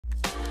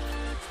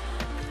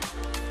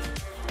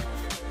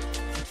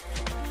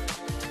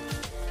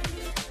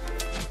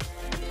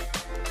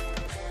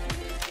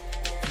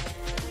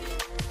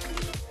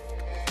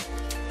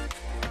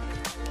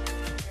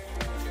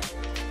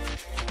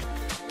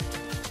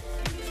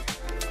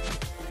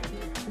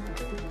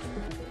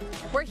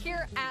We're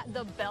here at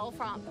the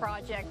Bellfront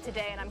Project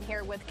today, and I'm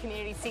here with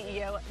Community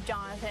CEO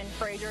Jonathan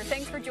Frazier.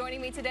 Thanks for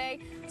joining me today.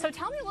 So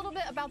tell me a little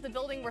bit about the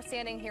building we're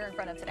standing here in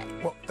front of today.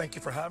 Well, thank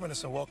you for having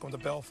us and welcome to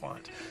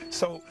Bellfront.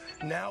 So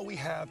now we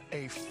have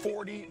a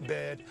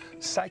 40-bed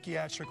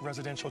psychiatric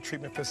residential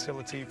treatment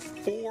facility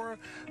for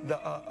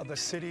the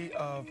city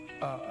of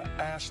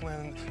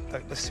Ashland,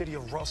 the city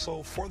of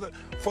Russell, for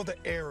the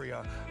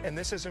area. And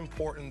this is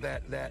important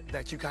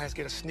that you guys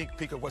get a sneak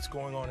peek of what's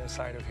going on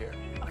inside of here.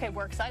 Okay,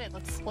 we're excited.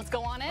 Let's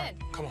go on in. Right,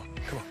 come on.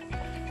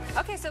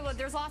 Okay, so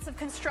there's lots of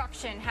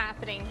construction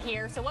happening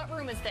here. So what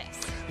room is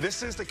this?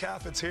 This is the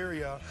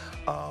cafeteria.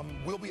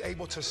 We'll be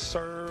able to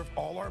serve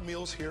all our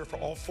meals here for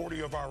all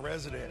 40 of our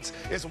residents,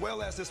 as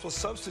well as this will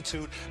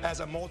substitute as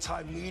a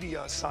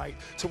multimedia site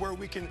to where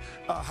we can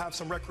have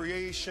some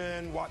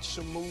recreation, watch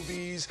some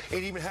movies,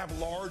 and even have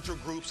larger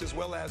groups, as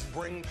well as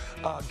bring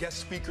guest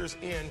speakers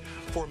in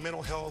for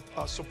mental health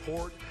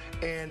support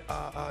and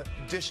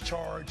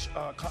discharge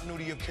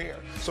continuity of care.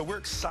 So we're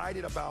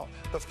excited about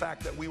the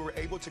fact that we were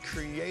able to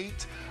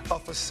create a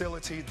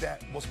facility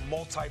that was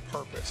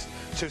multi-purpose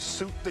to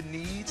suit the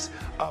needs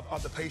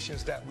of the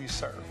patients that we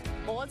serve.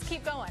 Well, let's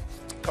keep going.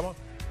 Come on.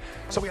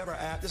 So we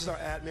have this is our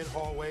admin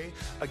hallway.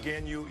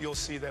 Again, you'll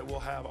see that we'll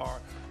have our,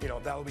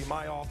 that will be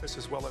my office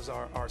as well as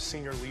our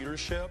senior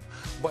leadership.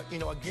 But,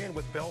 again,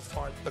 with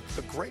Bellfront,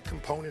 the great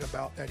component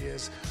about that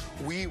is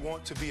we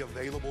want to be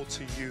available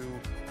to you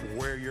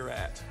where you're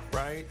at,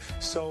 right?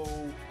 So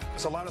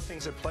there's a lot of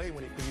things at play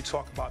when you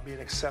talk about being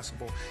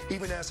accessible.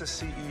 Even as a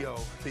CEO,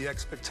 the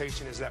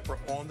expectation is that we're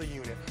on the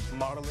unit,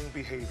 modeling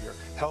behavior,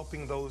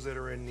 helping those that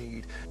are in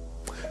need.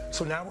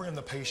 So now we're in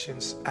the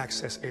patient's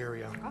access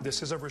area.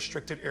 This is a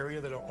restricted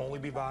area that will only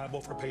be viable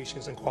for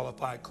patients and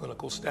qualified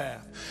clinical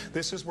staff.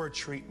 This is where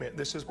treatment,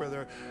 this is where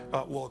there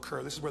will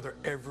occur. This is where their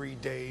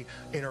everyday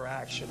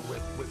interaction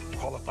with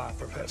qualified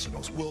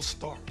professionals will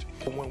start.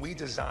 When we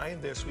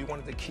designed this, we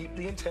wanted to keep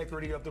the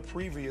integrity of the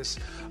previous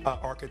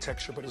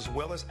architecture, but as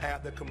well as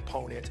add the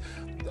component.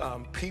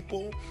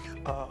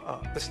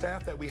 The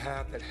staff that we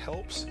have that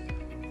helps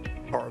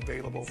are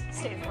available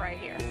right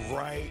here.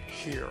 Right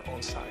here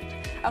on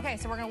site. Okay,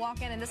 so we're going to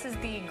walk in, and this is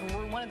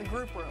one of the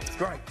group rooms.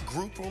 Right,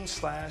 group room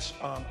slash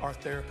our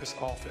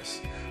therapist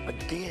office.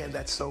 Again,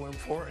 that's so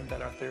important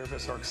that our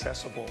therapists are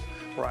accessible,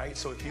 right?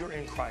 So if you're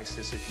in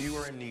crisis, if you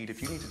are in need, if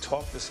you need to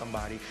talk to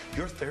somebody,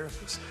 your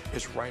therapist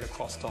is right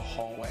across the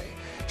hallway.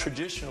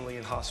 Traditionally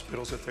in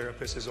hospitals, a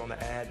therapist is on the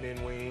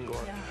admin wing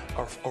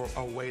or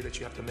a way that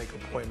you have to make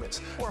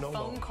appointments. Or a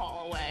phone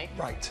call away.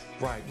 Right,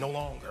 no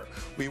longer.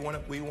 We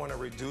want to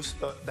reduce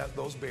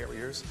those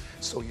barriers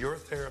so your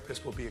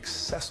therapist will be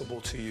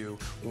accessible to you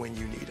when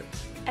you need them.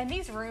 And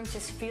these rooms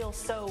just feel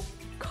so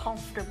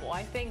comfortable.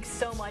 I think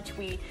so much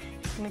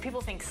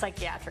people think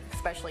psychiatric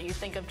especially, you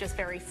think of just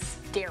very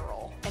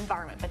sterile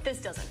environment, but this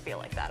doesn't feel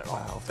like that at all.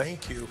 Wow,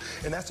 thank you.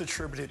 And that's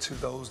attributed to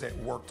those that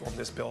worked on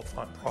this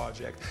Bellfront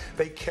project.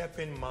 They kept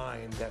in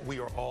mind that we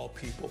are all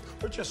people.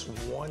 We're just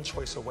one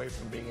choice away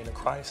from being in a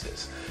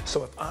crisis.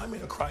 So if I'm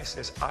in a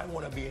crisis, I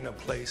want to be in a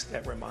place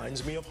that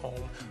reminds me of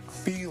home,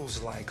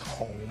 feels like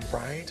home,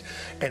 right?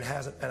 And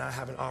I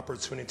have an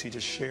opportunity to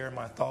share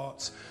my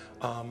thoughts,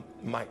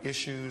 my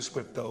issues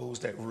with those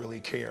that really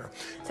care.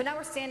 So now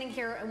we're standing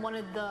here in one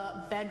of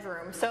the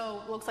bedrooms.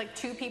 So it looks like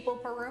 2 people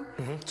per room?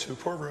 Mm-hmm, 2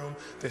 per room.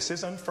 This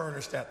is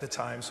unfurnished at the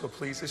time, so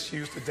please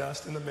excuse the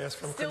dust and the mist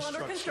from Still under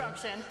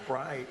construction.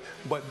 Right,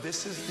 but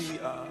this is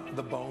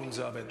the bones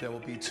of it. There will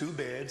be 2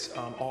 beds.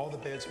 All the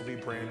beds will be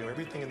brand new.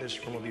 Everything in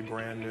this room will be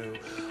brand new.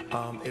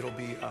 It'll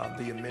be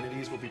the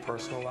amenities will be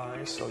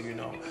personalized, so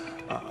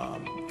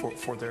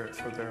for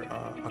their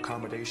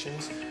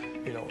accommodations.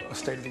 A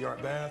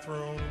state-of-the-art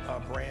bathroom,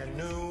 brand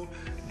new,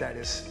 that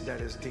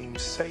is deemed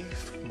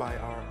safe by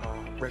our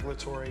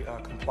regulatory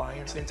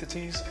compliance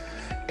entities.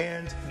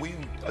 And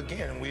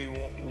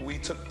we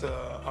took the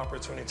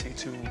opportunity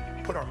to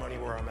put our money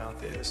where our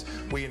mouth is.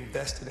 We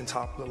invested in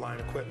top-of-the-line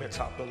equipment,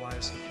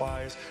 top-of-the-line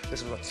supplies.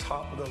 This is a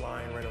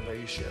top-of-the-line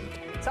renovation.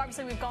 So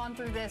obviously we've gone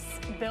through this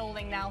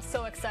building now,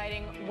 so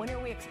exciting. When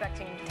are we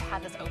expecting to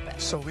have this open?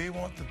 So we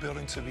want the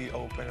building to be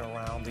open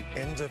around the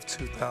end of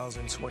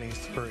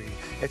 2023.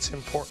 It's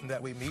important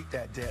that we meet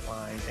that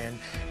deadline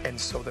and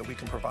so that we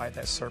can provide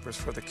that service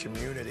for the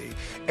community.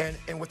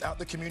 And without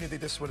the community,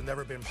 this would have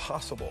never been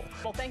possible.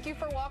 Well, thank you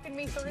for walking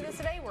me through this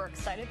today. We're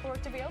excited for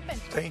it to be open.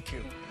 Thank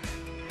you.